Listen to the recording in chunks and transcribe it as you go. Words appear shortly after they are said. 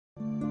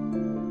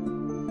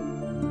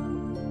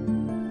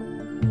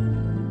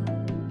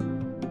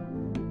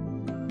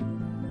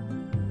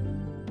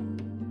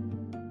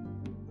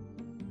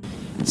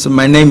So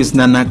my name is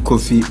Nana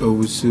Kofi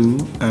Owusu.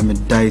 I'm a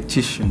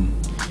dietitian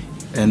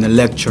and a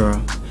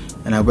lecturer,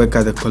 and I work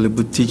at the Korle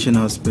Bu Teaching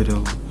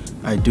Hospital.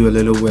 I do a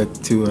little work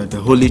too at the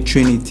Holy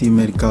Trinity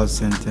Medical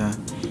Center,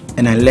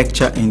 and I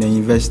lecture in the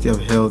University of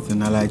Health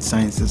and Allied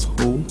Sciences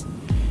Hull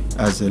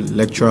as a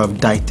lecturer of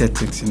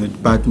dietetics in the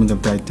Department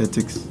of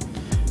Dietetics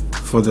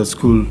for the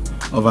School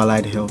of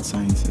Allied Health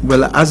Sciences.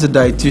 Well, as a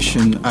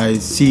dietitian, I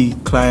see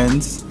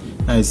clients,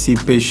 I see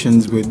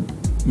patients with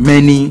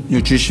many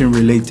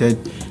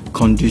nutrition-related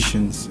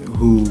conditions,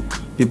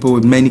 people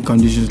with many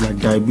conditions like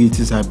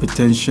diabetes,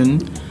 hypertension,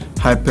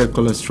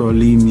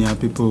 hypercholesterolemia,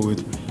 people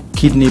with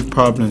kidney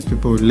problems,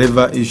 people with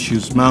liver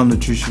issues,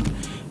 malnutrition,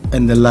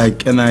 and the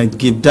like. And I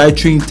give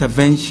dietary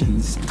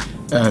interventions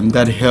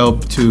that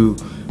help to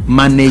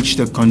manage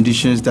the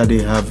conditions that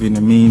they have in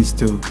a means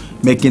to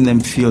making them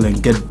feel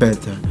and get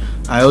better.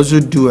 I also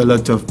do a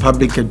lot of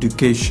public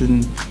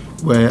education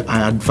where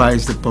I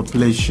advise the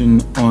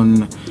population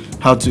on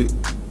how to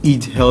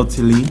eat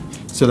healthily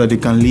so that they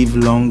can live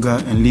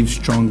longer and live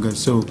stronger.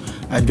 So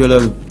I do a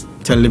lot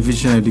of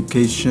television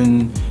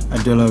education,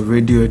 I do a lot of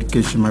radio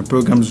education. My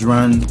programs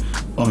run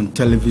on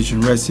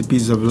television.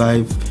 Recipes of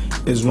Life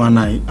is one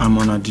I'm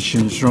on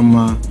Audition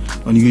Shroma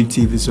on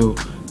GOTV. So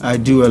I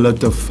do a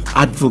lot of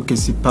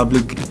advocacy,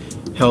 public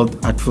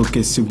health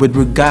advocacy with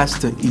regards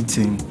to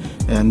eating,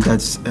 and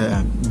that's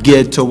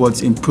geared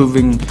towards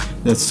improving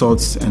the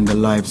thoughts and the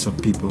lives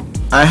of people.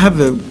 I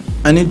have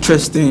an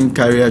interesting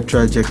career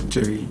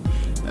trajectory.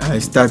 I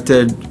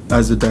started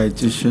as a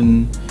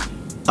dietitian.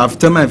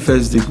 After my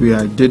first degree,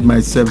 I did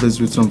my service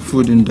with some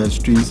food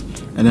industries,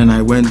 and then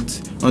I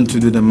went on to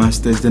do the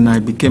master's. Then I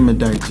became a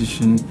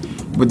dietitian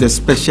with a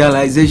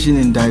specialization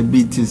in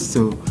diabetes.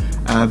 So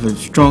I have a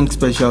strong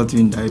specialty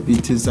in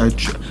diabetes.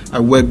 I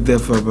worked there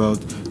for about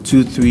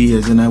 2-3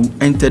 years, and I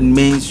entered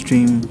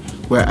mainstream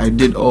where I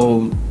did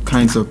all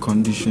kinds of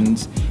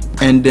conditions.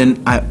 And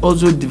then I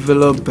also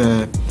developed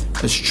a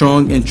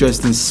strong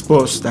interest in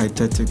sports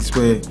dietetics,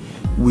 where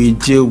we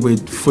deal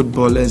with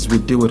footballers, we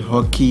deal with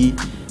hockey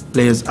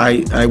players.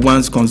 I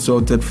once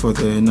consulted for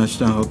the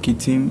national hockey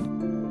team.